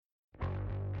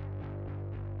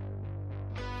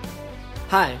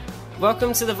Hi,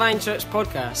 welcome to the Vine Church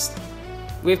podcast.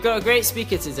 We've got a great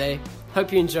speaker today.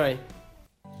 Hope you enjoy.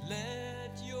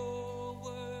 Let your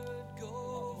word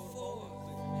go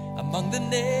forth among the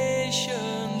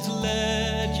nations.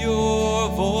 Let your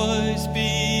voice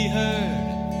be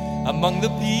heard among the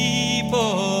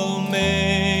people.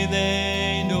 May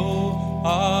they know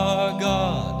our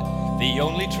God, the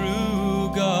only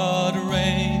true God,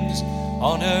 reigns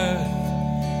on earth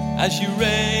as you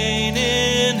reign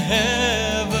in heaven.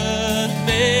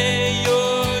 May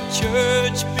your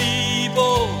church be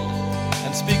bold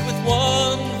and speak with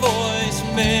one voice.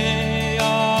 May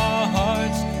our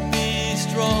hearts be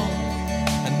strong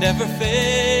and never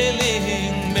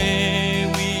failing.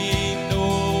 May we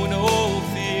know no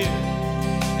fear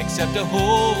except a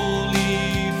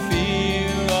holy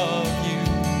fear of you,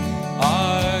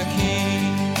 our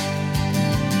King.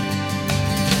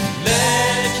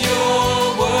 Let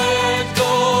your word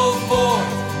go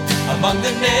forth among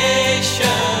the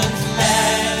nations.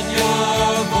 Let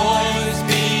your voice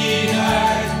be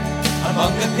heard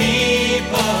among the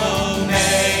people.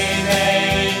 May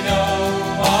they know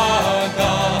our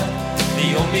God, the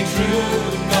only true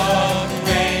God,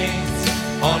 reigns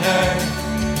on earth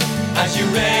as you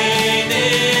reign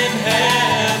in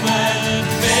heaven.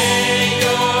 May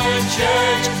your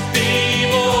church be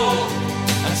bold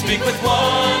and speak with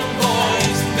one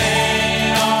voice.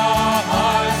 May our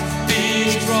hearts be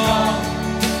strong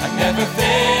and never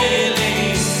failing.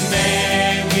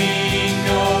 May we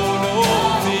know no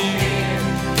fear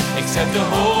except a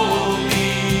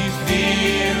holy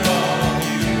fear of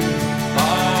you,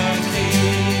 our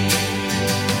King.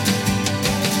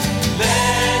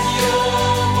 Let your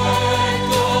word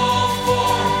go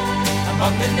forth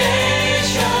among the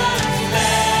nations.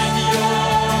 Let your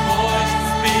voice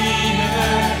be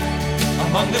heard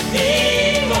among the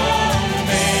people.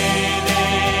 May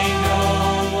they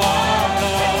know our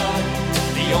God,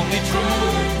 the only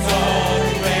true God,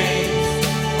 reigns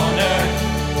on earth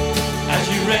as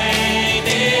you reign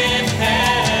in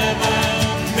heaven.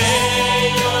 May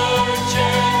your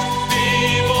church be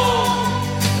bold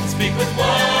and speak with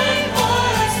one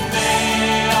voice.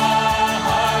 May our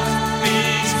hearts be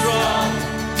strong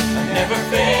and never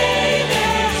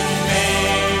failing.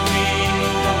 May we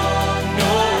know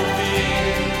no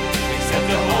fear except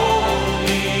the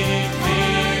holy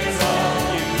fear of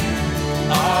you,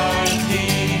 our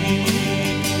King.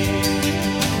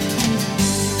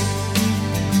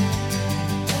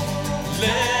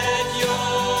 Let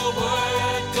your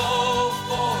word go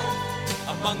forth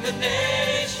among the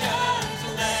nations.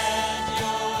 Let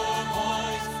your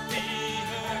voice be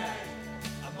heard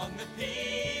among the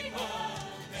people.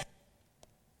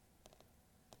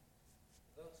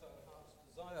 That's our heart's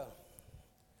desire,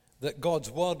 that God's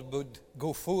word would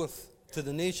go forth to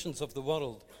the nations of the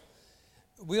world.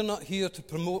 We're not here to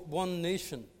promote one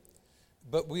nation,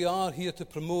 but we are here to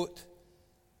promote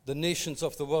the nations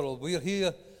of the world. We're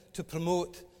here to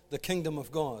promote the kingdom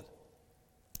of God.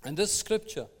 And this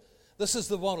scripture, this is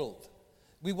the world.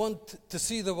 We want to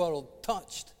see the world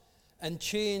touched and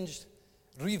changed,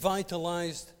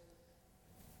 revitalized,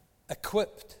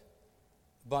 equipped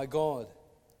by God.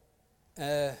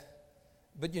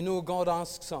 But you know, God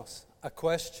asks us a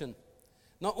question,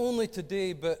 not only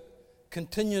today, but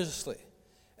continuously.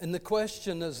 And the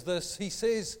question is this. He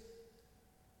says,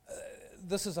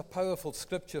 this is a powerful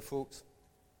scripture, folks.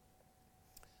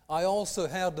 I also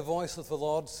heard the voice of the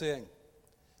Lord saying,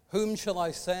 whom shall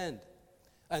I send,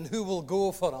 and who will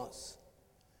go for us?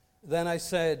 Then I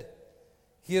said,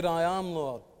 here I am,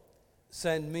 Lord,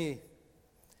 send me.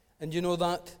 And you know,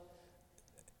 that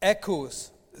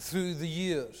echoes through the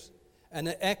years, and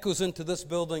it echoes into this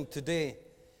building today.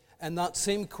 And that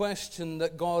same question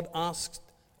that God asked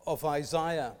of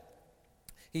Isaiah,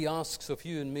 he asks of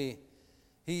you and me.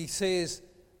 He says,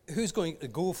 who's going to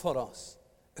go for us?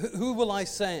 Who will I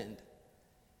send?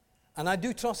 And I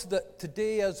do trust that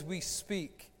today as we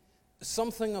speak,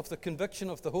 something of the conviction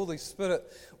of the Holy Spirit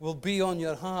will be on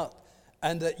your heart,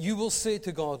 and that you will say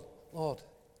to God, Lord,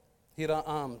 here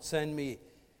I am, send me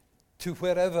to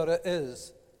wherever it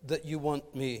is that you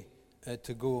want me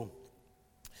to go.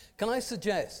 Can I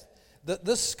suggest that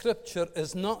this scripture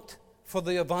is not for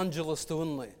the evangelist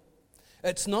only?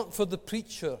 It's not for the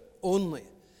preacher only.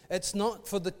 It's not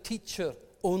for the teacher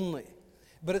only.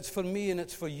 But it's for me and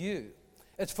it's for you.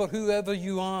 It's for whoever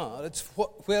you are. It's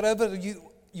wherever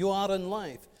you are in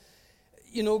life.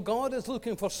 You know, God is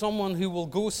looking for someone who will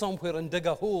go somewhere and dig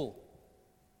a hole.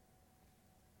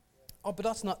 Oh, but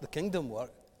that's not the kingdom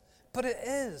work. But it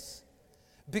is.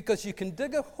 Because you can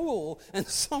dig a hole and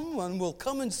someone will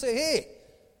come and say, hey,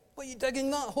 what are you digging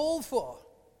that hole for?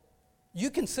 You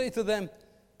can say to them,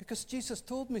 Because Jesus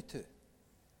told me to.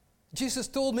 Jesus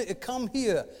told me to come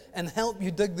here and help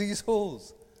you dig these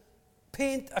holes.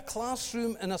 Paint a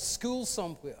classroom in a school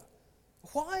somewhere.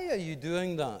 Why are you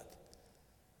doing that?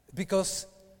 Because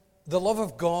the love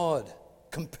of God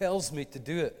compels me to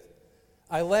do it.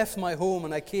 I left my home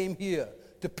and I came here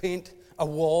to paint a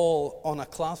wall on a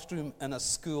classroom in a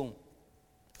school.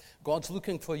 God's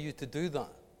looking for you to do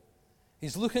that.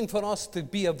 He's looking for us to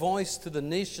be a voice to the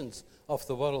nations of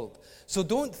the world. So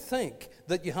don't think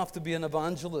that you have to be an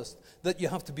evangelist, that you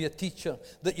have to be a teacher,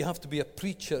 that you have to be a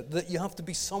preacher, that you have to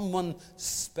be someone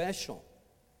special.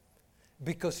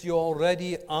 Because you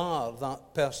already are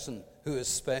that person who is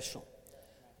special.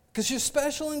 Because you're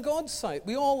special in God's sight.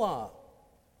 We all are.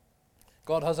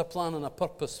 God has a plan and a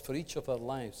purpose for each of our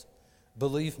lives.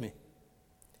 Believe me.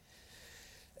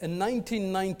 In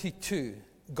 1992,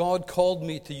 God called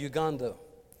me to Uganda.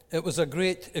 It was a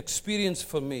great experience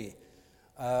for me.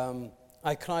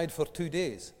 I cried for 2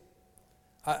 days.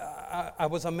 I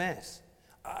was a mess.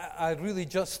 I really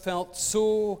just felt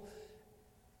so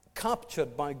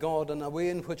captured by God in a way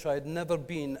in which I had never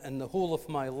been in the whole of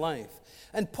my life.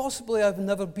 And possibly I've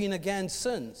never been again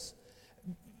since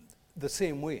the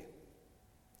same way.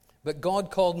 But God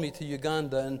called me to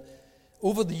Uganda, and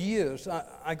over the years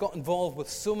I got involved with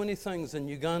so many things in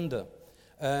Uganda.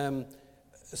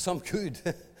 Some good,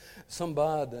 some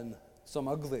bad, and some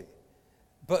ugly.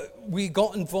 But we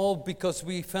got involved because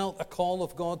we felt a call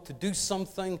of God to do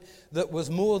something that was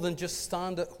more than just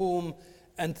stand at home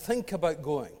and think about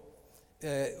going.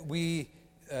 We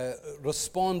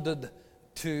responded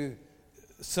to,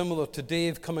 similar to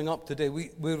Dave coming up today,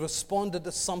 we responded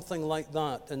to something like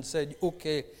that and said,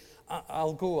 okay,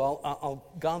 I'll go, I'll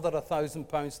gather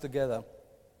 £1,000 together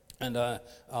and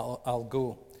I'll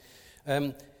go.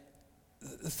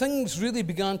 Things really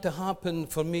began to happen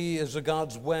for me as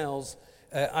regards wells.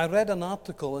 I read an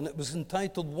article and it was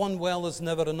entitled, "One Well is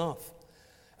Never Enough."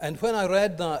 And when I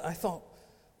read that, I thought,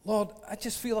 Lord, I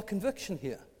just feel a conviction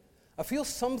here. I feel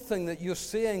something that you're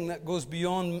saying that goes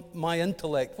beyond my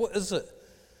intellect. What is it?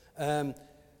 And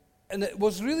it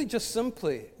was really just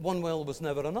simply, one well was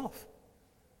never enough.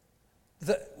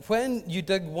 That when you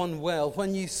dig one well,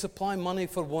 when you supply money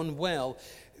for one well,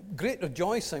 great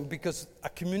rejoicing because a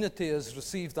community has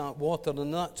received that water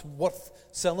and that's worth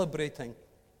celebrating.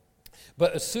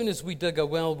 But as soon as we dig a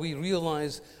well, we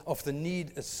realize of the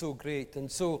need is so great.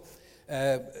 And so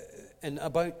in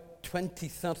about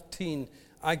 2013,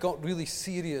 I got really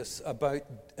serious about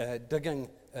digging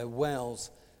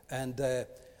wells. And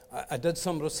I did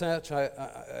some research.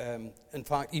 In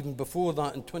fact, even before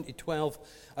that, in 2012,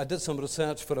 I did some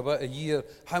research for about a year.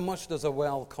 How much does a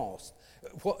well cost?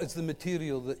 What is the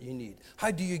material that you need?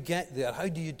 How do you get there? How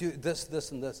do you do this,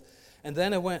 this, and this? And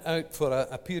then I went out for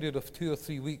a period of 2 or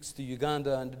 3 weeks to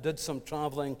Uganda and did some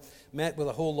traveling, met with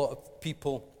a whole lot of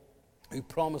people who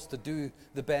promised to do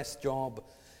the best job.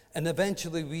 And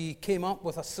eventually we came up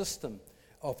with a system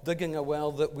of digging a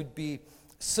well that would be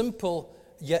simple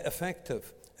yet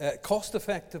effective, cost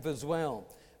effective as well.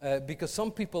 Because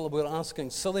some people were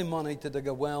asking silly money to dig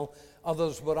a well,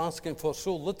 others were asking for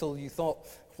so little you thought,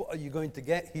 what are you going to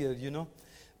get here, you know?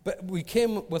 But we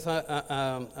came with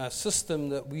a system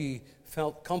that we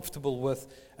felt comfortable with,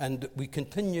 and we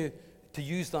continue to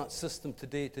use that system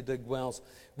today to dig wells.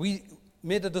 We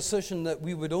made a decision that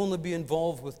we would only be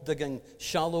involved with digging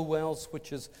shallow wells,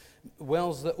 which is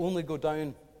wells that only go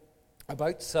down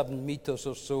about 7 meters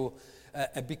or so,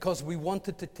 because we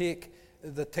wanted to take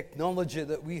the technology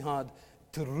that we had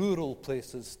to rural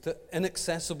places, to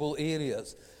inaccessible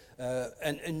areas.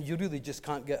 And you really just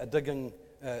can't get a digging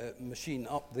machine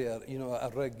up there, you know, a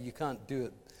rig. You can't do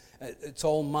it. It's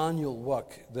all manual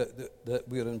work that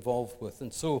we're involved with.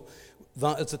 And so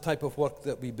that is the type of work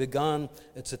that we began.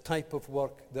 It's a type of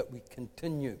work that we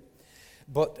continue.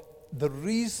 But the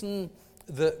reason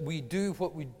that we do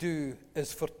what we do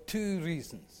is for 2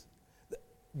 reasons.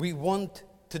 We want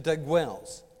to dig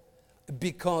wells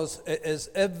because it is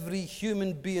every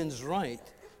human being's right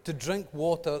to drink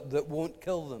water that won't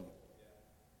kill them.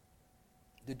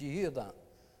 Did you hear that?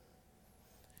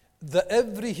 That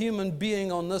every human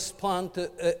being on this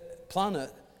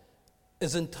planet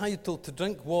is entitled to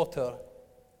drink water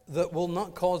that will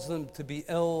not cause them to be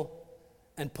ill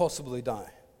and possibly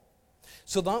die.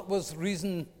 So that was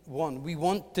reason 1. We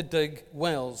want to dig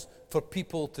wells for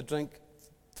people to drink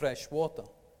fresh water.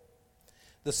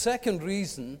 The second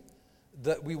reason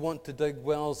that we want to dig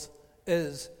wells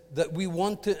is that we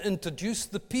want to introduce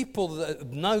the people that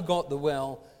have now got the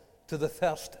well to the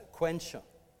thirst quencher,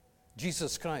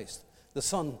 Jesus Christ, the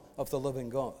Son of the living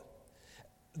God.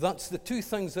 That's the 2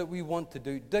 things that we want to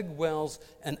do, dig wells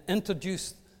and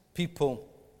introduce people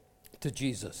to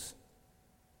Jesus.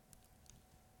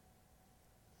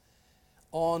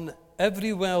 On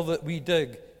every well that we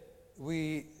dig,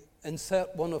 we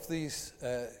insert one of these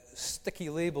sticky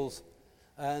labels,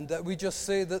 and we just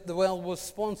say that the well was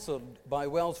sponsored by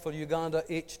Wells for Uganda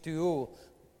H2O,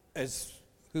 is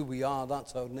who we are,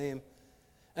 that's our name.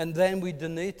 And then we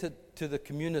donate it to the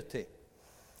community.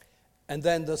 And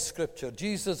then the scripture.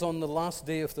 Jesus on the last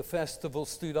day of the festival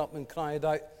stood up and cried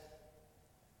out,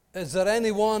 "Is there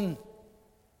anyone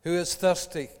who is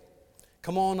thirsty?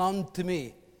 Come on unto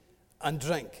me and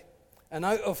drink. And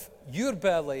out of your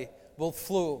belly will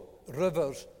flow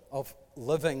rivers of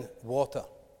living water."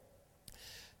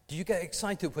 Do you get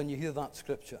excited when you hear that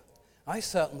scripture? I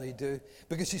certainly do.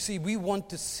 Because you see, we want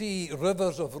to see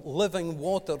rivers of living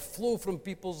water flow from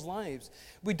people's lives.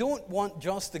 We don't want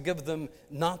just to give them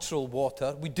natural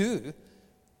water. We do.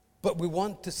 But we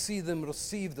want to see them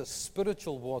receive the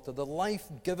spiritual water, the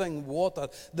life-giving water,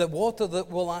 the water that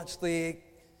will actually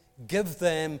give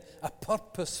them a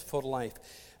purpose for life.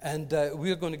 And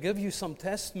we're going to give you some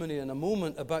testimony in a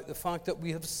moment about the fact that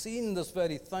we have seen this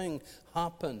very thing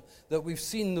happen, that we've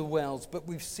seen the wells, but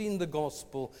we've seen the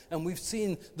gospel, and we've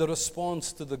seen the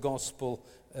response to the gospel,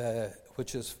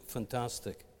 which is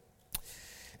fantastic.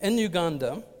 In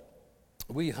Uganda,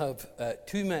 we have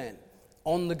two men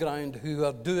on the ground who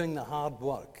are doing the hard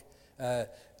work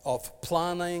of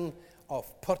planning,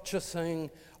 of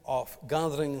purchasing, of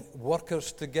gathering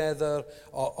workers together,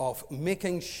 of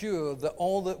making sure that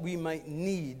all that we might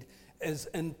need is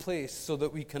in place so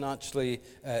that we can actually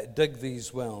dig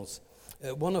these wells.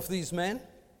 One of these men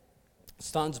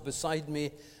stands beside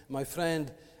me, my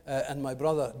friend and my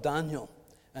brother Daniel,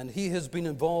 and he has been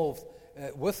involved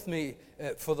with me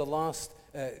for the last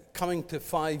coming to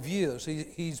 5 years.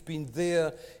 He's been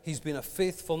there. He's been a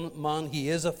faithful man. He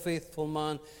is a faithful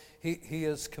man. He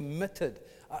is committed.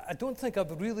 I don't think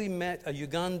I've really met a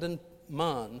Ugandan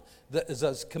man that is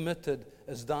as committed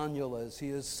as Daniel is. He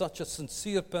is such a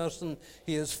sincere person.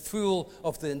 He is full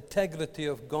of the integrity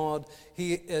of God.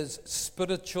 He is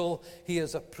spiritual. He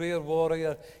is a prayer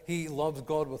warrior. He loves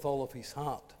God with all of his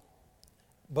heart.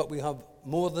 But we have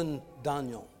more than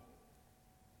Daniel.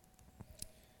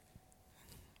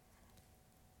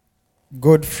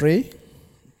 Godfrey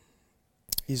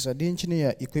is an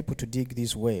engineer equipped to dig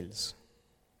these wells.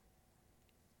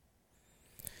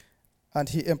 And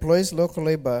he employs local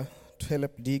labor to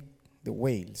help dig the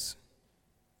wells,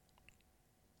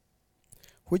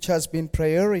 which has been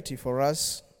priority for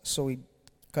us so we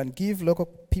can give local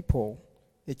people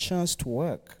a chance to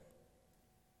work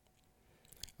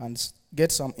and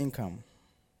get some income.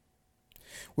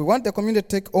 We want the community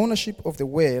to take ownership of the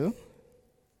well.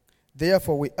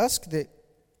 Therefore, we ask that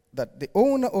the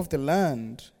owner of the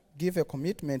land give a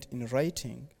commitment in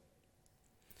writing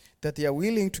that they are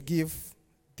willing to give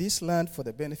this land for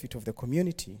the benefit of the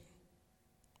community.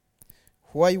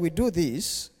 Why we do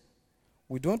this,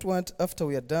 we don't want, after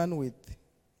we are done with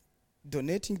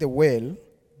donating the well,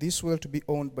 this well to be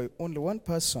owned by only one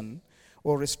person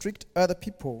or restrict other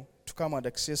people to come and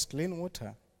access clean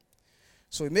water.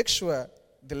 So we make sure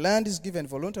the land is given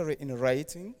voluntarily in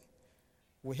writing.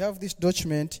 We have this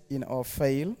document in our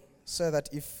file so that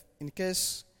if, in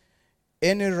case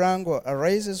any wrangle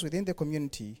arises within the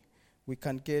community, we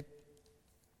can get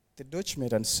the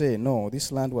document and say, no,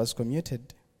 this land was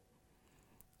commuted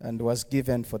and was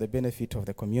given for the benefit of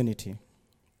the community.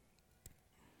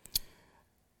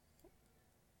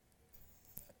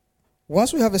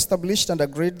 Once we have established and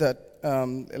agreed that a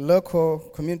local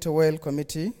community well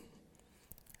committee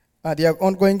and their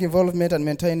ongoing involvement and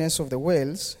maintenance of the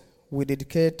wells, we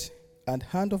dedicate and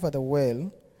hand over the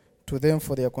well to them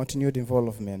for their continued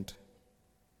involvement.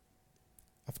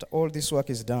 After all this work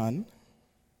is done,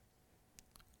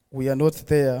 we are not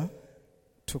there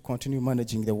to continue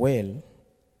managing the well.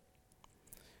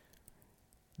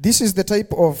 This is the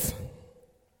type of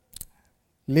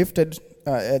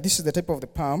this is the type of the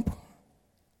pump,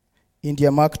 India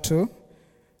Mark II.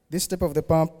 This type of the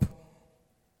pump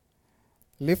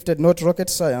lifted not rocket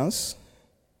science,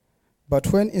 but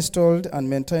when installed and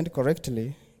maintained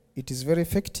correctly, it is very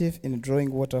effective in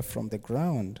drawing water from the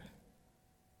ground.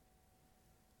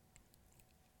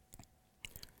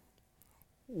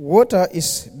 Water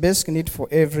is basic need for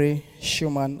every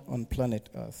human on planet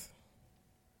Earth.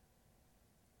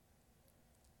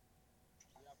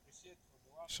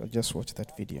 So just watch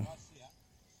that video.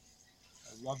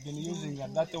 We have been using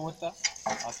dirty water.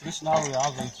 At least now we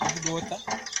have improved water.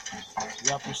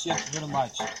 We appreciate very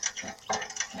much.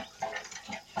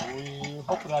 We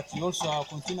hope that you also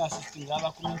continue assisting the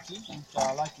other communities which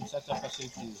are lacking such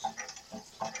facilities.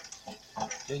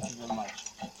 Thank you very much.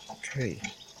 Okay.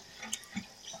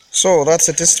 So that's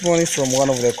a testimony from one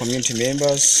of the community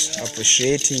members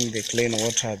appreciating the clean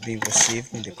water being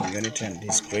received in the community, and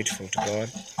he's grateful to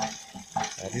God.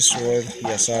 This world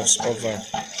here serves over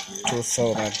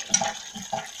 2,000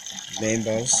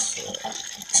 members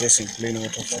accessing clean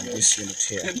water from this unit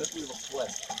here.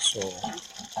 So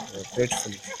we're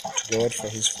grateful to God for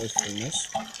his faithfulness.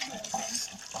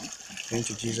 Thank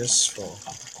you, Jesus, for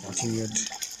continued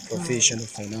provision of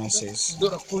finances to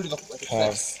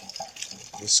have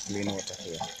this clean water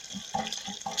here.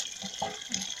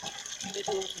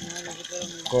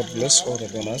 God bless all the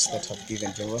donors that have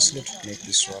given generously to make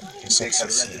this work a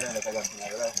success here. In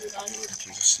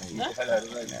Jesus' name.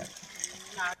 Amen.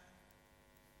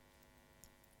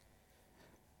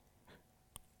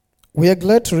 We are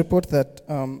glad to report that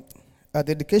at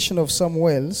the dedication of some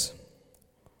wells,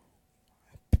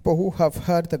 people who have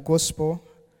heard the gospel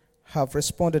have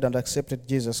responded and accepted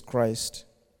Jesus Christ,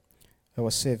 our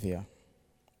Savior.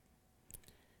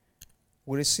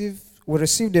 We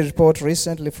received a report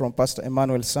recently from Pastor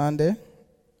Emmanuel Sande.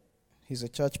 He's a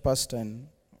church pastor in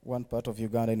one part of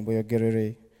Uganda, in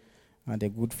Boyogerere, and a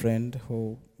good friend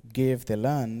who gave the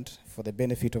land for the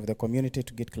benefit of the community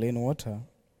to get clean water.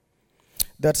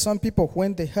 That some people,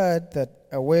 when they heard that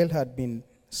a well had been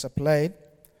supplied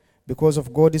because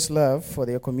of God's love for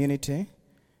their community,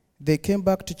 they came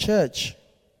back to church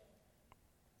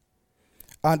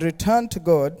and returned to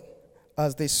God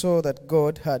as they saw that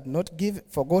God had not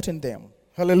forgotten them.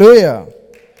 Hallelujah.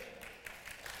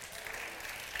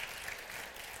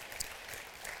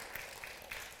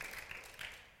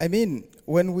 I mean,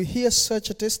 when we hear such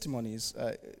testimonies,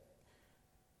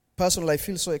 personally I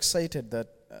feel so excited that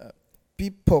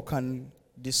people can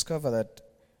discover that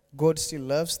God still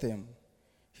loves them.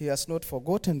 He has not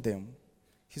forgotten them.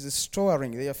 He's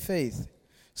restoring their faith.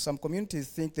 Some communities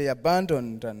think they are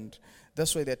abandoned, and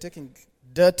that's why they're taking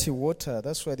dirty water.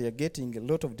 That's why they're getting a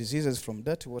lot of diseases from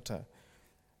dirty water.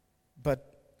 But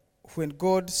when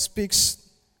God speaks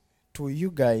to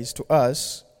you guys, to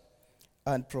us,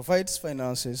 and provides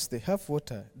finances, they have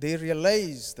water, they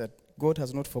realize that God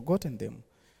has not forgotten them,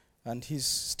 and he's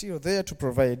still there to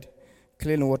provide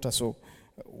clean water. So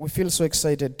we feel so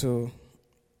excited to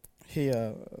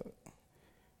hear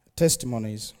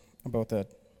testimonies about that.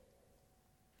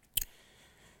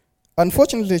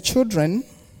 Unfortunately, children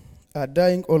are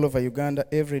dying all over Uganda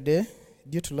every day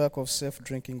due to lack of safe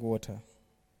drinking water.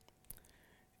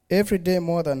 Every day,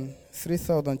 more than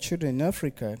 3,000 children in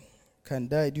Africa can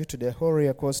die due to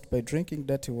diarrhea caused by drinking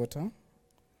dirty water.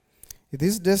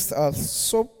 These deaths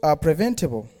are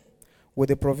preventable with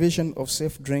the provision of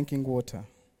safe drinking water.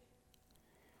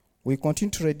 We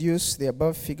continue to reduce the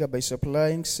above figure by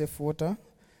supplying safe water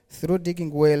through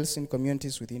digging wells in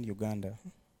communities within Uganda.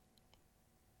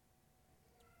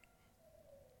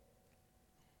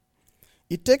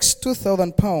 It takes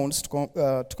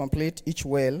 £2,000 to complete each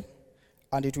well,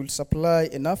 and it will supply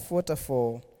enough water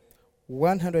for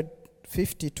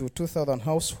 150 to 2,000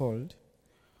 households.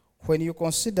 When you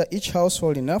consider each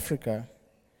household in Africa,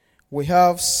 we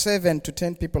have 7 to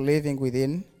 10 people living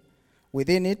within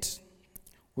it.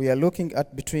 We are looking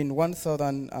at between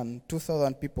 1,000 and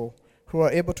 2,000 people who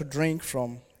are able to drink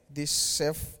from this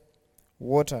safe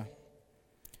water.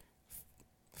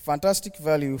 Fantastic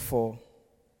value for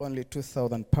only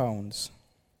 £2,000.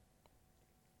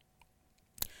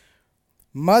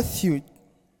 Matthew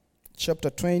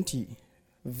chapter 20,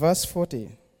 verse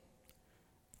 40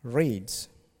 reads,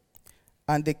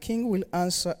 "And the king will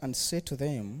answer and say to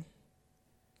them,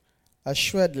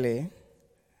 Assuredly,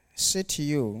 say to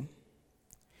you,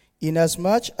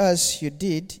 inasmuch as you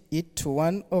did it to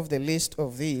one of the least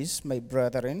of these, my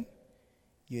brethren,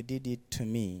 you did it to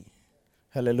me."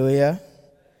 Hallelujah.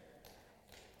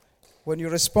 When you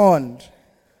respond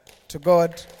to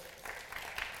God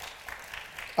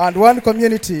and one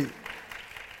community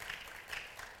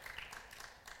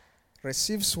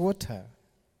receives water,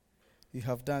 you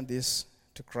have done this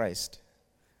to Christ.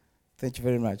 Thank you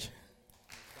very much.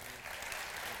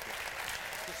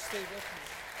 Stay with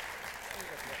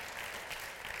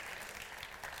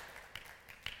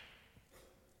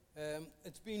me.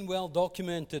 It's been well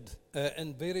documented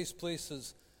in various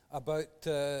places about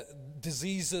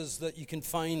diseases that you can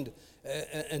find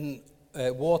in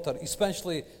water,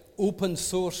 especially open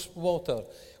source water,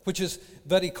 which is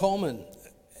very common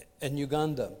in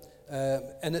Uganda.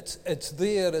 And it's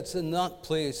in that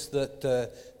place that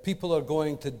people are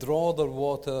going to draw their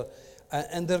water,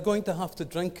 and they're going to have to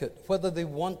drink it, whether they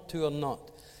want to or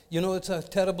not. You know, it's a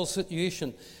terrible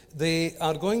situation. They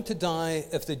are going to die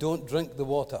if they don't drink the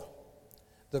water.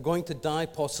 They're going to die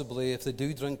possibly if they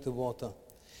do drink the water.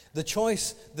 The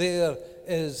choice there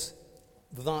is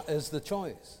the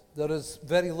choice. There is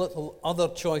very little other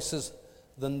choices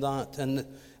than that. And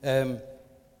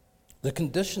the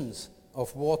conditions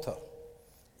of water,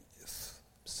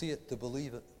 see it to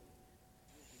believe it.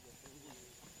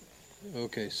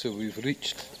 Okay, so we've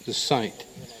reached the site,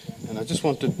 and I just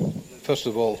wanted, first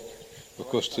of all, of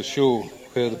course, to show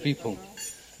where the people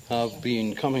have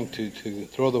been coming to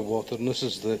draw the water, and this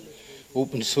is the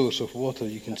open source of water.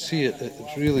 You can see it, it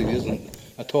really isn't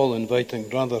at all inviting,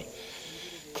 rather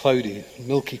cloudy,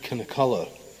 milky kind of colour.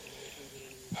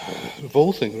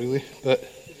 Revolting, really, but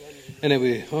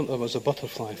anyway, oh, there was a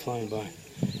butterfly flying by.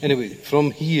 Anyway, from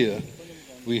here,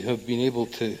 we have been able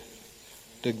to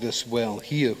dig this well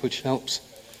here, which helps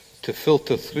to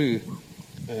filter through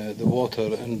the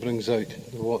water and brings out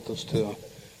the waters to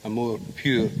a more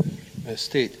pure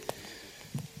state.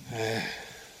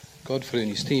 Godfrey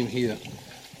and his team here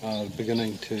are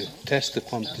beginning to test the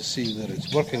pump to see that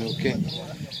it's working okay.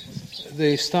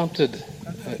 They started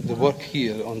the work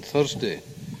here on Thursday,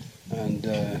 and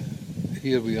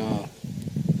here we are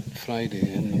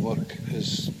Friday, and the work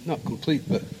is not complete,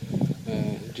 but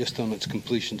just on its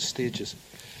completion stages.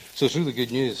 So it's really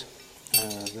good news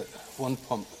that one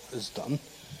pump is done,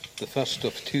 the first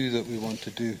of two that we want to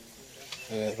do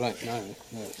right now.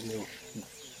 The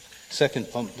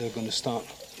second pump they're going to start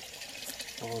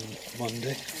on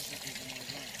Monday.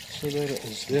 So there it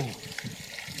is there.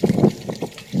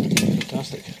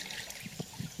 Fantastic.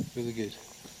 Really good.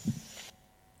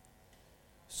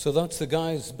 So that's the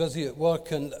guys busy at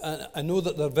work, and I know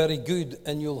that they're very good,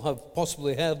 and you'll have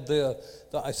possibly heard there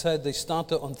that I said they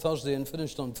started on Thursday and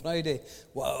finished on Friday.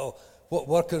 Wow, what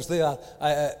workers they are.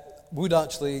 I would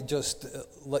actually just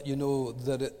let you know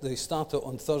that they started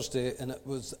on Thursday, and it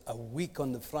was a week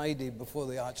on the Friday before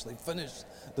they actually finished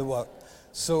the work.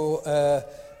 So,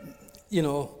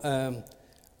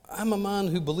 I'm a man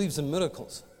who believes in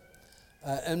miracles.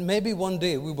 And maybe one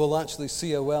day we will actually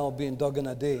see a well being dug in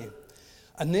a day.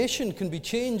 A nation can be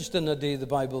changed in a day, the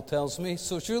Bible tells me,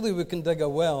 so surely we can dig a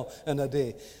well in a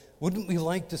day. Wouldn't we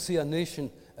like to see a nation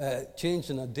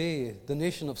changed in a day, the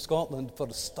nation of Scotland for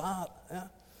a start? Yeah?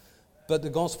 But the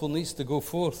gospel needs to go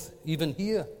forth, even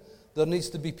here. There needs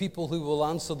to be people who will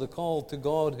answer the call to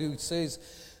God, who says,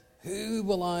 who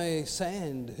will I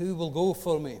send? Who will go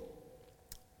for me?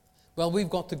 Well, we've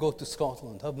got to go to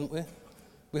Scotland, haven't we?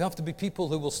 We have to be people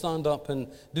who will stand up and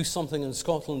do something in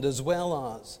Scotland as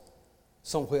well as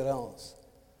somewhere else.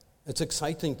 It's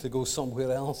exciting to go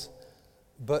somewhere else.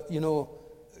 But,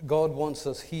 God wants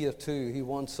us here too. He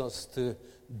wants us to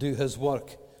do His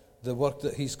work, the work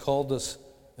that He's called us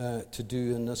to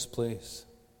do in this place.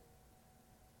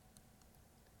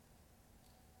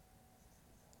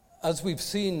 As we've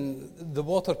seen, the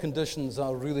water conditions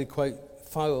are really quite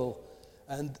foul,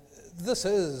 and this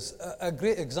is a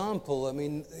great example. I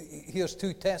mean, here's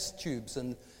 2 test tubes,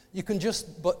 and you can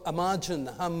just but imagine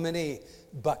how many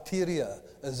bacteria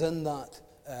is in that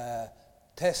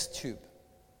test tube.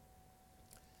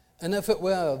 And if it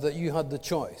were that you had the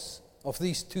choice of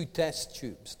these 2 test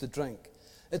tubes to drink,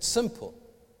 it's simple.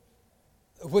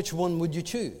 Which one would you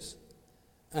choose?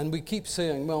 And we keep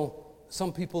saying, well,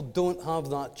 some people don't have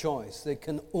that choice. They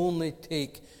can only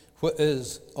take what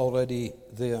is already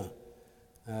there.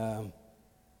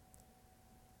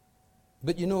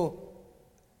 But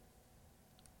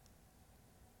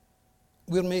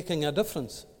we're making a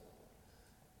difference.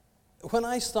 When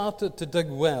I started to dig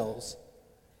wells,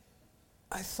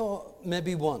 I thought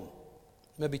maybe 1,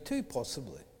 maybe 2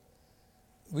 possibly.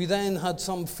 We then had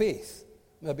some faith,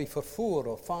 maybe for 4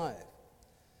 or 5.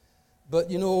 But,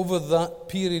 over that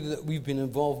period that we've been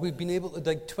involved, we've been able to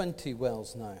dig 20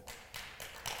 wells now.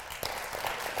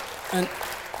 And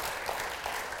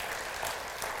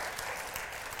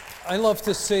I love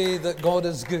to say that God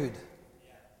is good.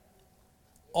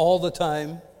 All the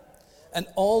time. And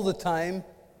all the time,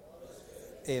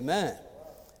 amen.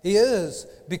 He is,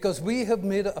 because we have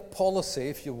made it a policy,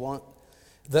 if you want,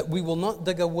 that we will not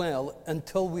dig a well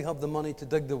until we have the money to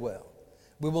dig the well.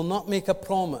 We will not make a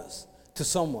promise to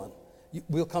someone.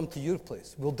 We'll come to your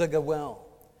place. We'll dig a well.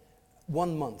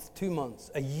 1 month, 2 months,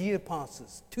 a year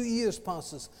passes, 2 years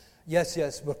passes.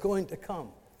 Yes, we're going to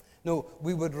come. No,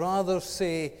 we would rather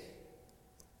say,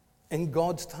 in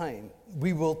God's time,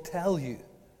 we will tell you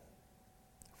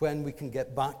when we can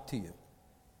get back to you.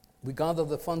 We gather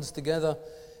the funds together,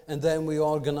 and then we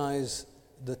organize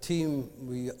the team.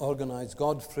 We organize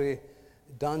Godfrey.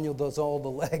 Daniel does all the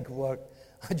legwork.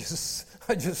 I just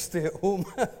stay at home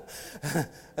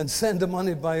and send the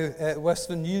money by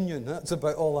Western Union. That's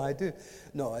about all I do.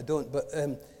 No, I don't. But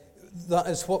that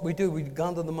is what we do. We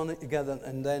gather the money together,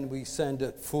 and then we send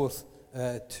it forth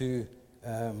to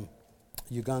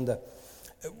Uganda.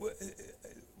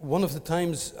 one of the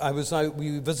times I was out,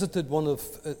 we visited one of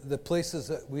the places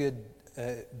that we had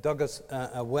dug us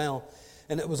a well,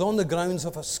 and it was on the grounds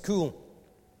of a school.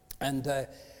 And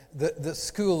the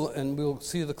school, and we'll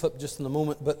see the clip just in a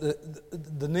moment, but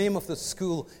the name of the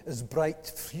school is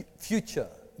Bright Future.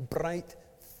 Bright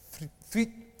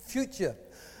Future.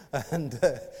 And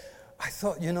I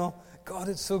thought, God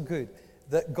is so good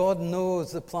that God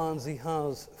knows the plans He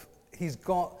has. He's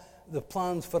got the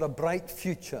plans for a bright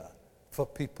future for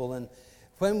people. And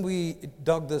when we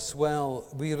dug this well,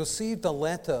 we received a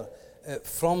letter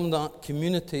from that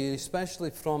community,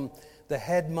 especially from the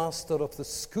headmaster of the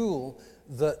school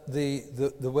that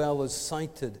the well is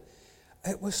sited.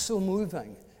 It was so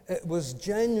moving. It was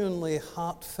genuinely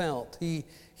heartfelt. He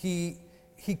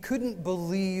couldn't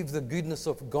believe the goodness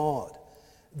of God,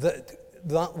 that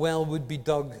well would be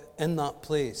dug in that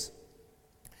place.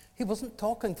 He wasn't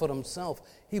talking for himself.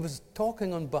 He was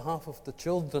talking on behalf of the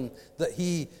children that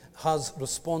he has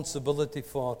responsibility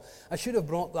for. I should have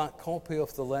brought that copy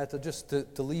of the letter just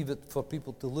to leave it for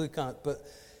people to look at, but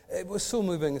it was so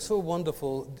moving, so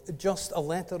wonderful, just a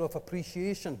letter of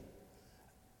appreciation.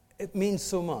 It means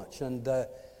so much, and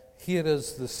here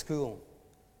is the school,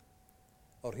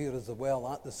 or here is the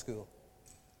well at the school.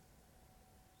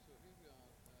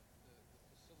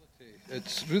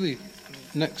 It's really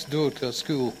next door to a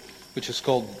school which is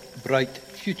called Bright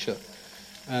Future,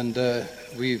 and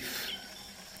we've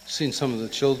seen some of the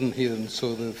children here, and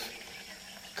so they've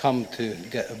come to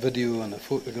get a video and a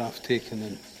photograph taken,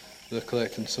 and they're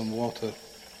collecting some water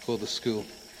for the school.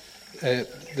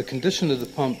 The condition of the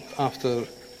pump after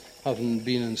having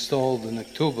been installed in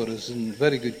October is in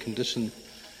very good condition,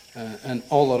 and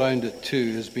all around it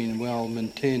too has been well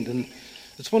maintained, and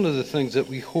it's one of the things that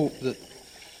we hope that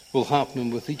will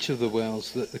happen with each of the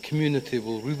wells, that the community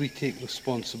will really take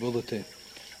responsibility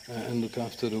and look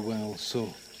after the wells.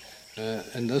 So,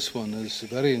 and this one is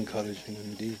very encouraging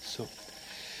indeed.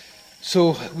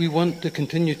 So we want to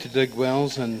continue to dig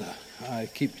wells, and I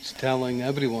keep telling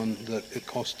everyone that it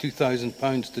costs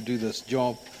 £2,000 to do this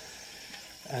job,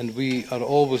 and we are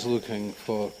always looking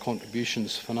for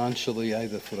contributions financially,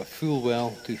 either for a full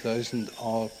well, 2,000,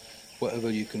 or whatever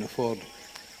you can afford.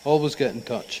 Always get in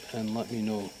touch and let me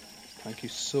know. Thank you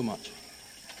so much.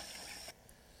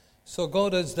 So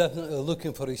God is definitely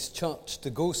looking for His church to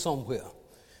go somewhere,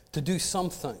 to do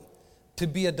something, to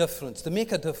be a difference, to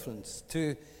make a difference.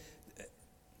 Do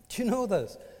you know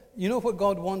this? You know what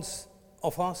God wants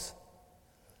of us?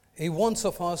 He wants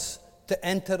of us to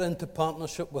enter into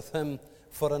partnership with Him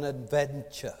for an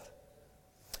adventure.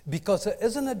 Because it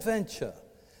is an adventure.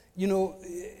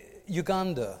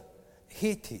 Uganda,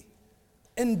 Haiti,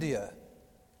 India,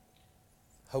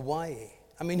 Hawaii.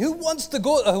 I mean, who wants to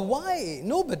go to Hawaii?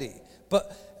 Nobody.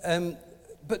 But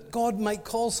God might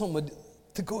call someone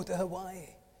to go to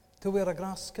Hawaii, to wear a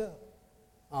grass skirt,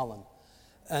 Alan.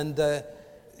 And,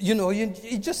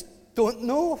 you just don't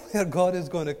know where God is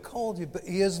going to call you, but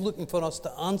He is looking for us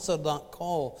to answer that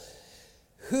call.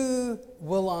 Who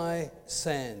will I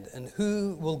send, and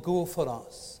who will go for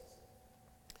us?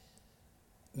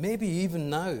 Maybe even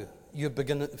now you're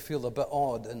beginning to feel a bit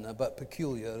odd and a bit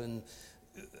peculiar and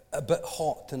a bit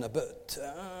hot and a bit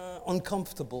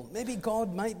uncomfortable. Maybe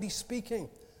God might be speaking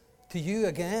to you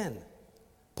again.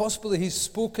 Possibly He's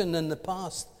spoken in the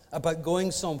past about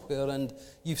going somewhere, and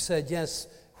you've said, yes,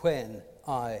 when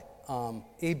I am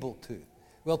able to.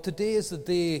 Well, today is the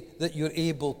day that you're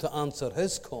able to answer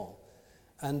His call.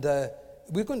 And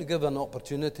we're going to give an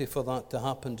opportunity for that to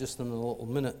happen just in a little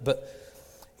minute. But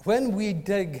when we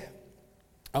dig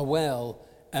a well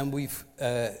and we've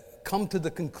come to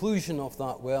the conclusion of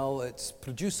that well, it's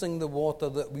producing the water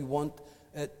that we want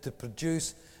it to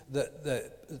produce,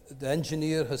 the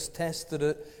engineer has tested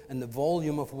it, and the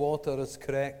volume of water is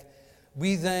correct.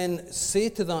 We then say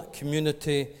to that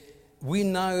community, we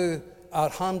now are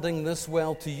handing this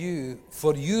well to you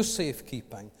for your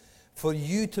safekeeping, for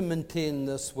you to maintain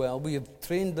this well. We have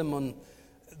trained them on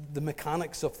the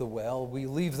mechanics of the well. We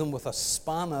leave them with a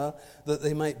spanner that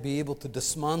they might be able to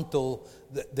dismantle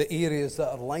the areas that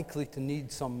are likely to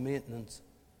need some maintenance.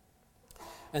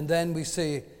 And then we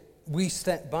say, we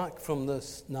step back from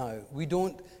this now. We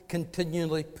don't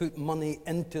continually put money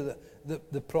into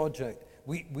the project.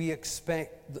 We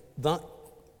expect that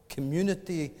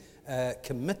community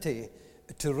committee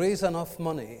to raise enough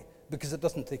money, because it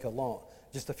doesn't take a lot,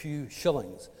 just a few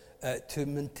shillings, to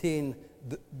maintain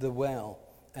the well.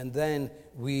 And then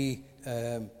we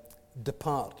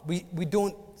depart. We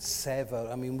don't sever.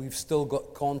 I mean, we've still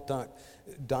got contact,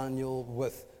 Daniel,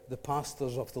 with the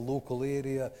pastors of the local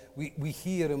area. We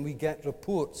hear and we get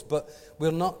reports, but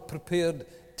we're not prepared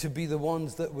to be the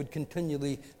ones that would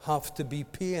continually have to be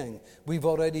paying. We've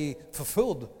already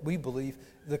fulfilled, we believe,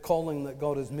 the calling that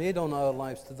God has made on our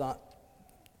lives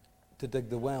to dig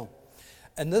the well.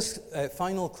 And this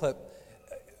final clip,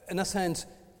 in a sense,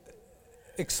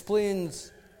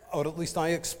 explains, or at least I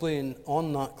explain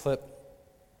on that clip,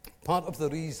 part of the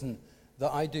reason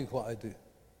that I do what I do.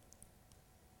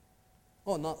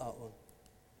 Oh, not that one.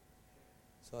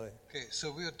 Sorry. Okay,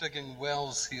 so we're digging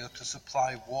wells here to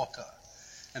supply water.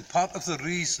 And part of the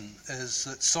reason is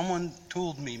that someone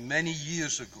told me many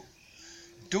years ago,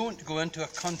 don't go into a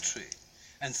country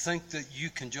and think that you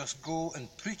can just go and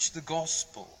preach the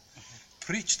gospel,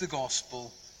 preach the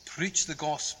gospel, preach the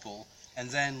gospel, and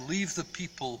then leave the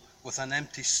people with an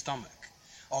empty stomach,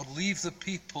 or leave the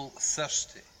people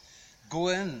thirsty. Go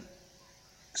in,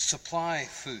 supply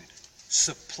food,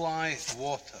 supply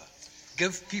water,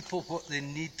 give people what they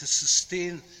need to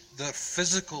sustain their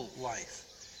physical life.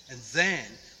 And then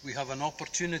we have an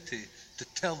opportunity to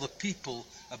tell the people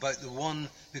about the one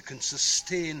who can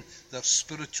sustain their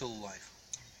spiritual life.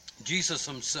 Jesus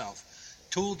himself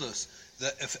told us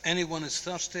that if anyone is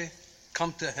thirsty,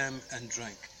 come to him and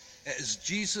drink. It is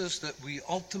Jesus that we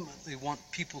ultimately want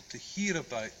people to hear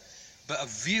about, but a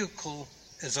vehicle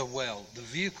is a well. The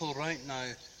vehicle right now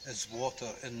is water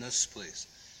in this place.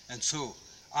 And so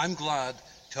I'm glad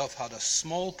to have had a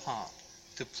small part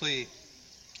to play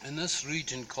in this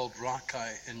region called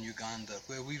Rakai in Uganda,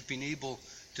 where we've been able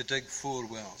to dig 4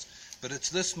 wells. But it's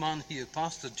this man here,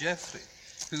 Pastor Jeffrey,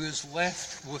 who is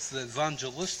left with the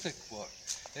evangelistic work.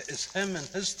 It is him and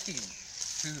his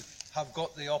team who have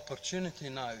got the opportunity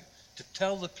now to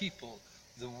tell the people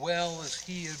the well is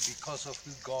here because of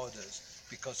who God is,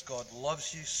 because God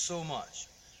loves you so much,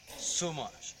 so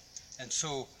much. And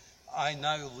so I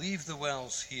now leave the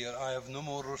wells here. I have no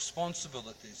more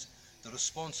responsibilities. The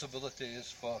responsibility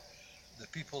is for the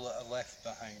people that are left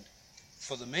behind,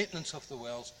 for the maintenance of the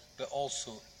wells, but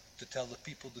also to tell the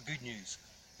people the good news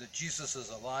that Jesus is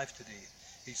alive today.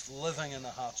 He's living in the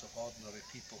hearts of ordinary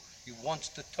people. He wants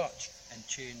to touch and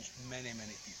change many,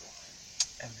 many people.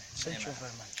 Amen. Thank you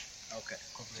very much. Okay.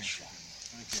 God bless you.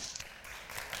 Thank you.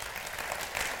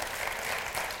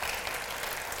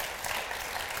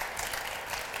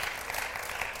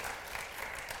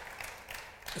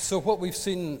 So what we've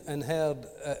seen and heard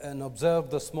and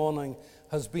observed this morning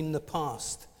has been the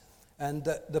past. And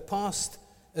the past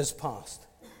is past.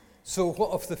 So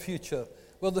what of the future?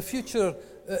 Well, the future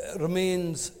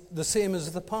remains the same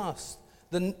as the past.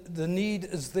 The need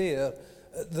is there.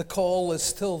 The call is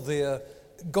still there.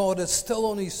 God is still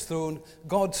on his throne.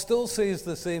 God still says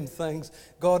the same things.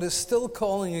 God is still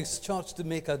calling his church to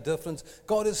make a difference.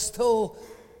 God is still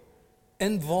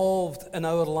involved in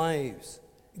our lives.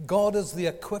 God is the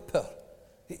equipper.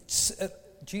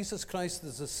 Jesus Christ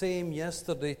is the same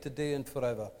yesterday, today, and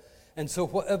forever. And so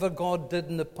whatever God did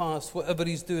in the past, whatever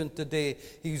he's doing today,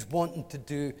 he's wanting to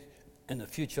do in the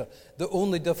future. The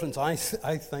only difference, I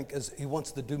think, is he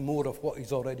wants to do more of what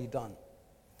he's already done.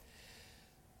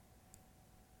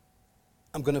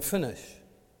 I'm going to finish,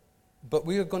 but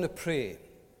we are going to pray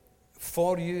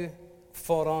for you,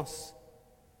 for us.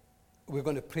 We're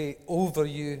going to pray over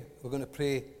you. We're going to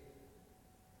pray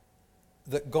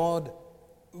that God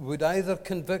would either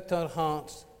convict our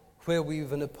hearts where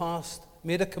we've in the past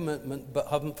made a commitment but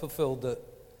haven't fulfilled it.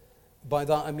 By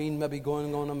that I mean maybe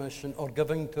going on a mission or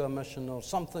giving to a mission or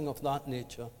something of that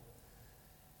nature.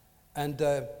 And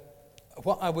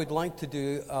what I would like to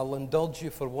do, I'll indulge you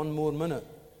for one more minute.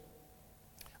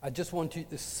 I just want you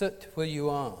to sit where you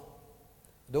are.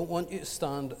 I don't want you to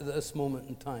stand at this moment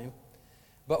in time.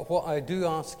 But what I do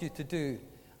ask you to do,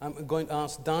 I'm going to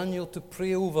ask Daniel to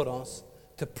pray over us,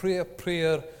 to pray a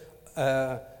prayer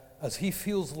as he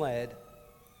feels led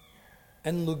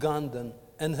in Lugandan,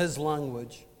 in his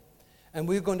language. And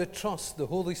we're going to trust the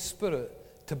Holy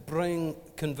Spirit to bring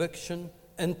conviction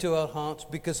into our hearts,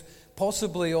 because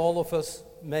possibly all of us,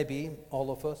 maybe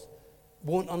all of us,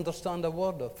 won't understand a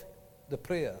word of the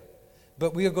prayer.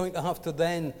 But we are going to have to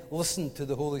then listen to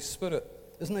the Holy Spirit.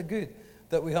 Isn't it good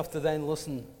that we have to then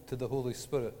listen to the Holy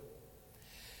Spirit?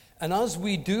 And as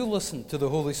we do listen to the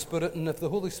Holy Spirit, and if the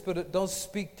Holy Spirit does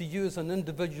speak to you as an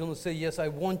individual and say, yes, I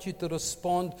want you to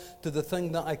respond to the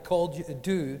thing that I called you to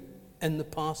do in the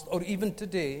past, or even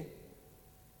today,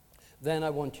 then I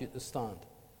want you to stand.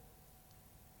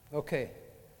 Okay.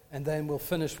 And then we'll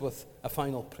finish with a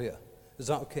final prayer. Is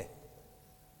that okay?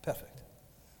 Perfect.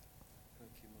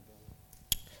 Thank you, my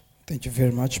brother. Thank you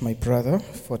very much, my brother,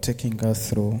 for taking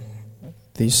us through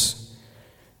this.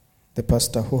 The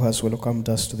pastor who has welcomed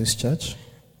us to this church,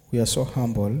 we are so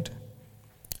humbled.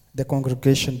 The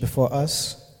congregation before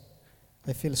us,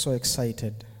 I feel so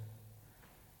excited.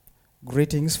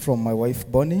 Greetings from my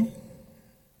wife Bonnie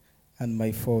and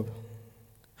my 4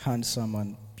 handsome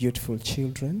and beautiful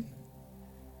children.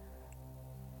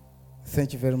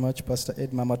 Thank you very much, Pastor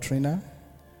Ed, Mama Trina,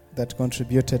 that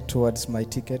contributed towards my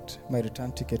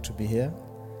return ticket to be here.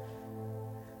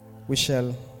 We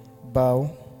shall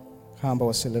bow, humble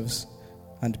ourselves,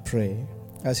 and pray.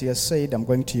 As he has said, I'm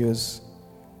going to use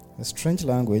a strange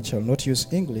language. I will not use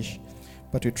English,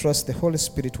 but we trust the Holy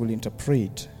Spirit will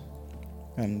interpret,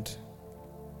 and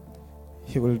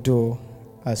he will do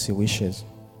as he wishes.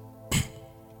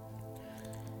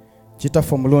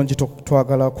 Kitaffe omulungi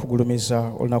twagala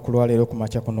kugulumiza olunaku lwaleero ku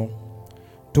makya kuno.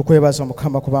 Tukwebaza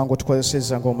Mukama kubanga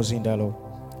otukozesezza ng'omuzindalo.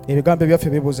 Ebigambo byaffe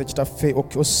bibuuze Kitaffe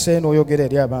osse n'oyogera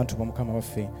eri abantu mu Mukama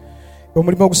waffe.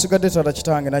 Omulimu ogusigadde Taata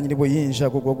Kitange nannyini buyinza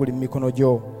gugwo guli mu mikono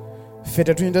gyo. Ffe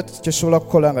tetuyinza kyesobola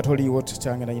kukola nga toliiwo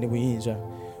Kitange nannyini buyinza.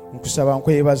 Nkusaba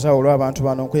nkwebaza olw'abantu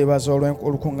bano, nkwebaza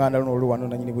olukuŋŋaana luno oluwano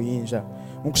nannyini buyinza.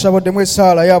 Nkusaba oddemu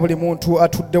essaala ya buli muntu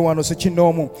atudde wano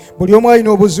sekinnoomu. Buli omu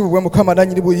alina obuzibu bwe Mukama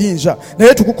nannyini buyinza.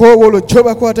 Naye tukukoowa jjo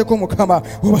bakwateko Mukama,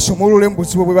 obasumulule mu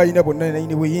buzibu bwe balina bonna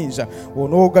nannyini buyinza.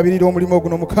 Onoogabirira omulimu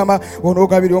guno Mukama,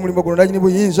 onoogabirira omulimu guno nannyini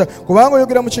buyinza. Kubanga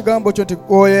oyogera mu kigambo kyo nti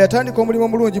oyo yatandika omulimu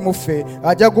omulungi mu ffe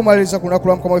ajja gumaliriza ku lunaku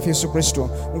lwa Mukama waffe Yesu Kristo.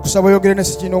 Nkusaba oyogere ne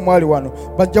Sikiina omwali wano.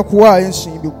 Bajja kuwaayo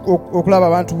ensimbi okulaba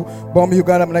abantu b'omu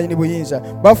Uganda nannyini buyinza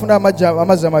bafuna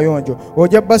amazzi amayonjo.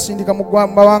 Ojja basindika mu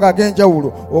mawanga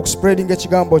ag'enjawulo okuspreadinga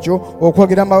ekigambo kyo,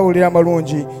 okwogera amawulire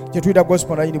amalungi kye tuyita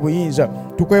gospel nannyini buyinza.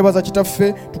 Tukwebaza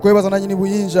Kitaffe, tukwebaza nannyini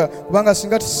buyinza kubanga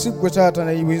singa tusiggwe Taata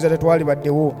nannyini buyinza tetwali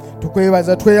baddewo.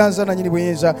 Tukwebaza, tweyanza nannyini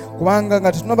buyinza kubanga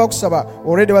nga tetunaba kusaba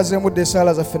already bazeemudde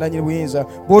essaala zaffe nannyini buyinza.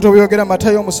 Bw'otyo buyogera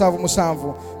Matayo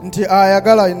 7:7 nti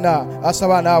ayagala yenna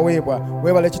asaba anaaweebwa.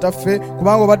 Weebale Kitaffe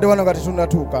kubanga obadde wano nga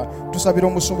tetunnatuuka. Tusabira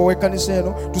omusumba w'ekkanisa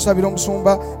eno, tusabira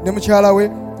omusumba ne mukyala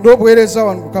we n'obuweereza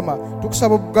wano Mukama.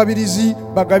 Tukusaba obugabirizi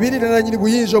bagabirire nannyini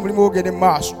buyinza omulimu ogende mu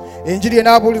maaso. Enjiri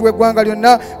enaabuulirwa eggwanga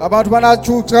lyonna, abantu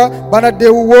banaakyuka, banadda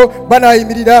ewuwo,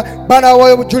 banaayimirira,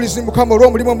 banaawaayo obujulizi Mukama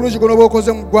olw'omulimu omulungi guno oba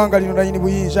okoze mu ggwanga lino nannyini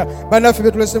buyinza. Bannaffe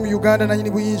be tulese mu Uganda nannyini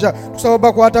buyinza, tusaba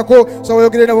bakwatako, tusaba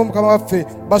oyogere nabo Mukama waffe,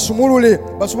 basobole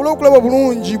okulaba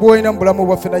obulungi bw'olina mu bulamu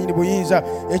bwaffe nannyini buyinza.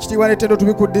 Ekitiibwa n'ettendo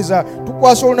tubikuddiza.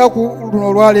 Tukwasa olunaku luno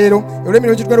olwaleero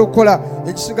olw'emirimu gye tugenda okukola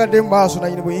ekisigadde mu maaso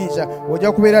nannyini buyinza.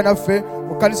 Ojja kubeera naffe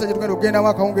mu kkanisa gye tugenda okugendamu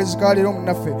akawungeezi ka leero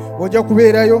munnaffe. Ojja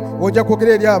kubeerayo, ojja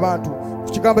kwogera eri abantu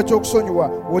ku kigambo ky'okusonyiwa,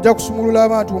 ojja kusumulula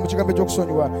abantu mu kigambo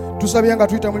ky'okusonyiwa. Tusabye nga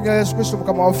tuyita mu linnya lya Yesu Kristo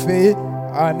Mukama waffe.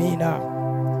 Amiina.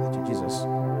 Thank you, Jesus.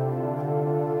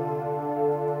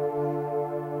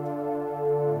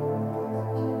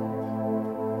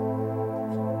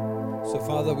 So,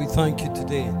 Father, we thank you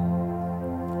today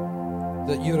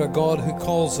that you're a God who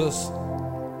calls us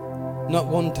not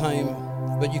one time,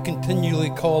 but you continually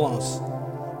call us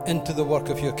into the work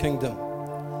of your kingdom,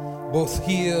 both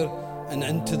here and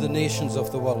into the nations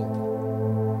of the world.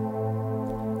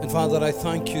 And Father, I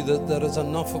thank you that there is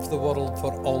enough of the world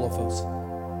for all of us.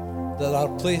 There are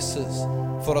places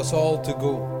for us all to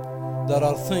go. There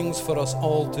are things for us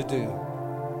all to do.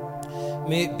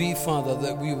 May it be, Father,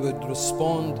 that we would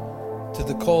respond to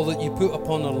the call that you put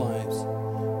upon our lives,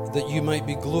 that you might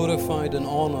be glorified and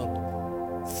honored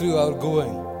through our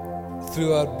going,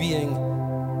 through our being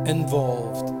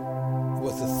involved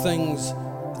with the things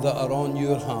that are on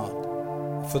your heart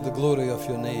for the glory of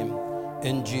your name.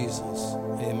 In Jesus,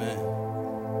 amen.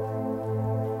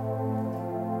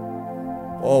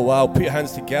 Oh wow, put your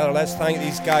hands together. Let's thank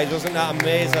these guys. Wasn't that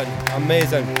amazing?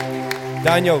 Amazing.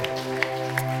 Daniel,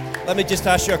 let me just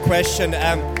ask you a question.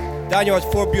 Daniel has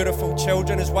 4 beautiful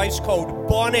children. His wife's called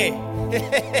Bonnie.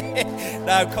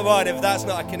 Now, come on, if that's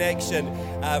not a connection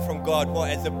from God, what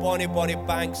is the Bonnie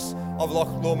Banks of Loch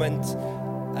Lomond?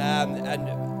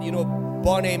 And you know,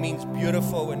 Bonnie means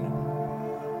beautiful, and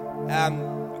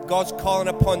God's calling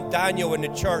upon Daniel and the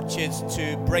church is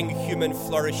to bring human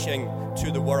flourishing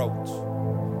to the world,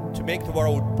 to make the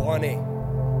world Bonnie,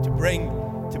 to bring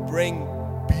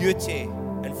beauty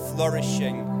and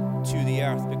flourishing to the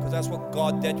earth, because that's what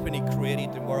God did when he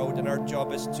created the world, and our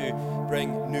job is to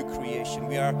bring new creation.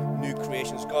 We are new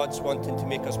creations. God's wanting to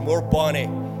make us more Bonnie.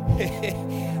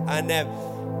 And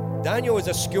Daniel was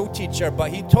a school teacher, but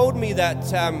he told me that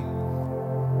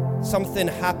something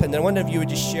happened. I wonder if you would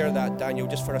just share that, Daniel,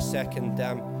 just for a second,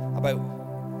 about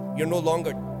you're no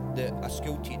longer a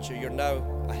school teacher, you're now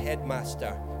a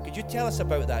headmaster. Could you tell us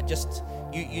about that? Just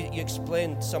you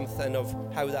explained something of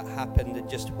how that happened and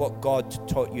just what God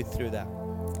taught you through that.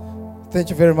 Thank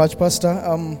you very much, Pastor,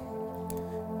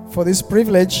 for this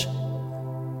privilege.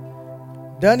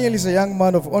 Daniel is a young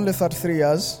man of only 33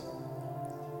 years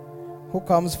who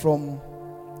comes from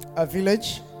a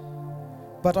village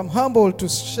But I'm humbled to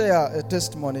share a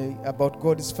testimony about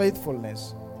God's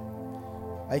faithfulness.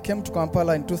 I came to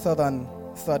Kampala in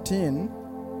 2013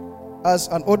 as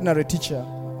an ordinary teacher.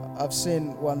 I've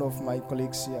seen one of my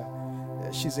colleagues here.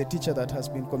 She's a teacher that has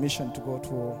been commissioned to go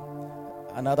to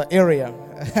another area,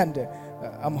 and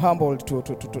I'm humbled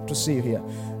to see you here.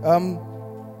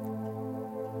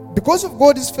 Because of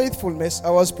God's faithfulness,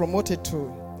 I was promoted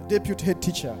to deputy head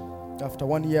teacher after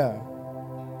 1 year.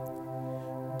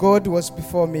 God was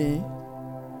before me.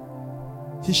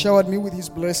 He showered me with his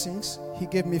blessings. He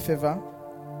gave me favor.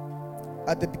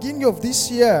 At the beginning of this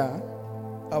year,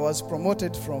 I was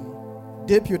promoted from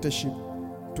deputyship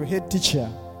to head teacher.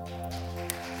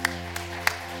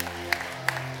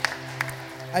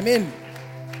 I mean,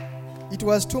 it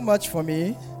was too much for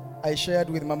me. I shared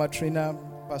with Mama Trina,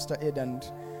 Pastor Ed, and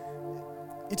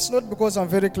it's not because I'm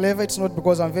very clever, it's not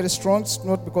because I'm very strong, it's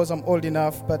not because I'm old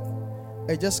enough, but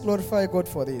I just glorify God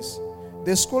for this.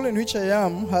 The school in which I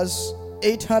am has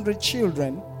 800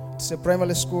 children. It's a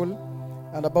primary school,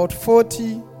 and about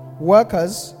 40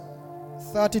 workers,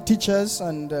 30 teachers,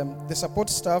 and the support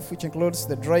staff, which includes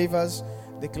the drivers,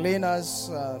 the cleaners,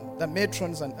 the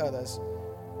matrons, and others.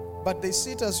 But they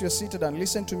sit as you're seated and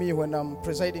listen to me when I'm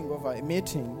presiding over a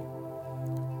meeting.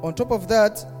 On top of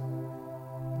that,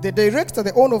 the director,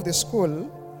 the owner of the school,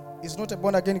 is not a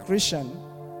born-again Christian.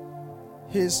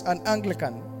 He's an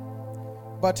Anglican.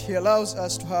 But he allows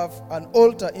us to have an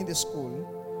altar in the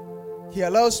school. He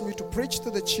allows me to preach to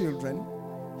the children.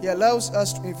 He allows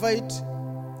us to invite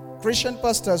Christian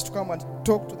pastors to come and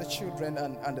talk to the children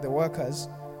and the workers.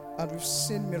 And we've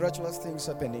seen miraculous things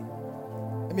happening.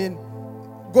 I mean,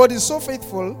 God is so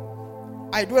faithful.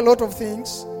 I do a lot of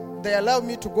things. They allow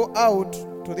me to go out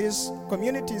to these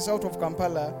communities out of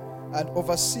Kampala and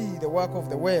oversee the work of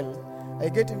the well. I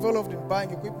get involved in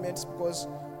buying equipment because,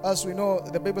 as we know,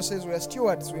 the Bible says we are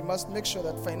stewards. We must make sure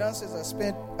that finances are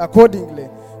spent accordingly.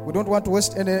 We don't want to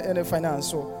waste any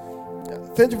finance. So,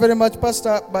 thank you very much,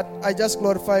 Pastor, but I just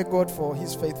glorify God for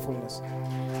his faithfulness.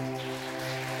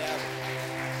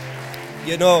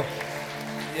 You know,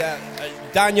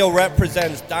 Daniel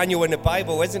represents Daniel in the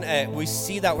Bible, isn't it? We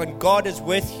see that when God is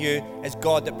with you, it's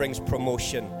God that brings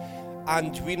promotion.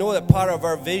 And we know that part of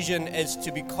our vision is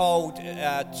to be called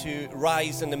to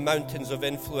rise in the mountains of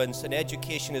influence, and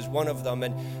education is one of them.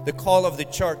 And the call of the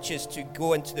church is to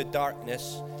go into the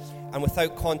darkness, and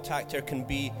without contact there can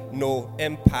be no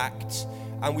impact.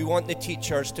 And we want the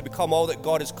teachers to become all that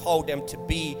God has called them to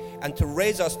be, and to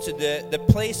raise us to the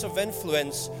place of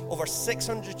influence over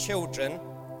 600 children.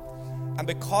 And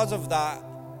because of that,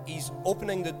 he's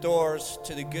opening the doors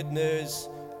to the good news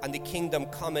and the kingdom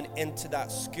coming into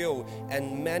that school.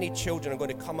 And many children are going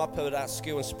to come up out of that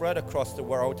school and spread across the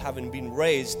world, having been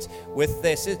raised with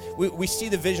this. We see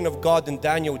the vision of God in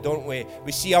Daniel, don't we?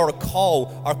 We see our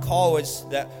call. Our call is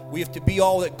that we have to be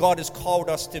all that God has called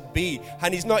us to be.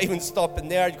 And he's not even stopping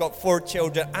there. He's got 4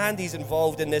 children, and he's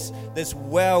involved in this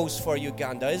wells for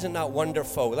Uganda. Isn't that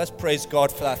wonderful? Let's praise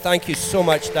God for that. Thank you so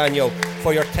much, Daniel,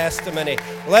 for your testimony.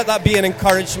 Let that be an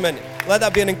encouragement. Let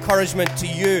that be an encouragement to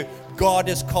you. God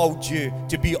has called you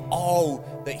to be all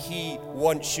that he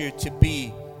wants you to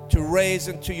be, to raise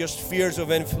into your spheres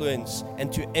of influence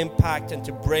and to impact and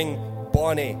to bring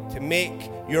Bonnie, to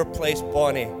make your place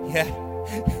Bonnie,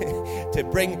 to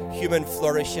bring human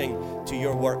flourishing to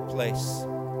your workplace.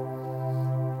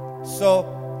 So,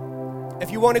 if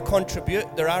you want to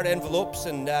contribute, there are envelopes,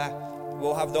 and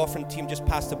we'll have the offering team just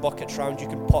pass the buckets around. You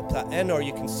can pop that in, or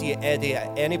you can see Eddie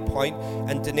at any point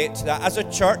and donate to that. As a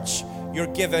church, your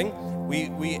giving,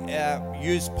 we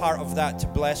use part of that to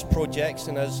bless projects,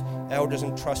 and as elders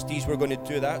and trustees, we're going to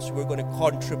do that. So we're going to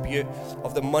contribute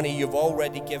of the money you've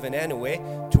already given anyway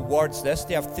towards this.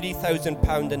 They have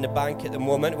 £3,000 in the bank at the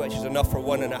moment, which is enough for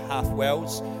 1.5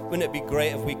 wells. Wouldn't it be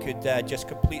great if we could just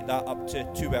complete that up to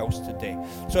 2 wells today?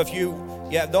 So if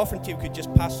the offering team could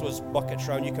just pass those buckets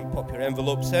around, you can pop your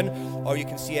envelopes in, or you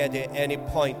can see Eddie at any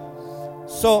point.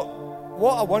 So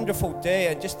what a wonderful day,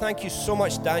 and just thank you so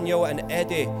much, Daniel and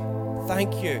Eddie.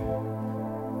 Thank you.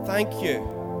 Thank you.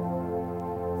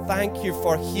 Thank you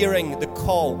for hearing the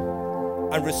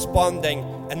call and responding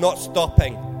and not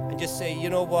stopping and just say, you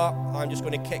know what, I'm just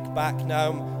going to kick back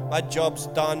now. My job's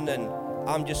done, and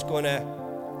I'm just going to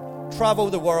travel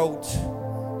the world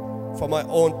for my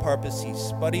own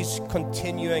purposes. But he's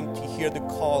continuing to hear the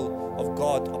call of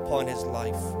God upon his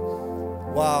life.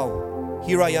 Wow.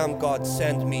 Here I am, God,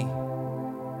 send me.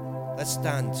 Let's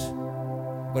stand.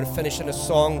 We're going to finish in a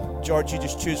song. George, you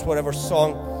just choose whatever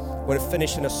song. We're going to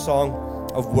finish in a song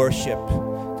of worship.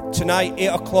 Tonight, 8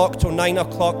 o'clock till 9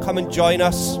 o'clock, come and join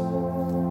us.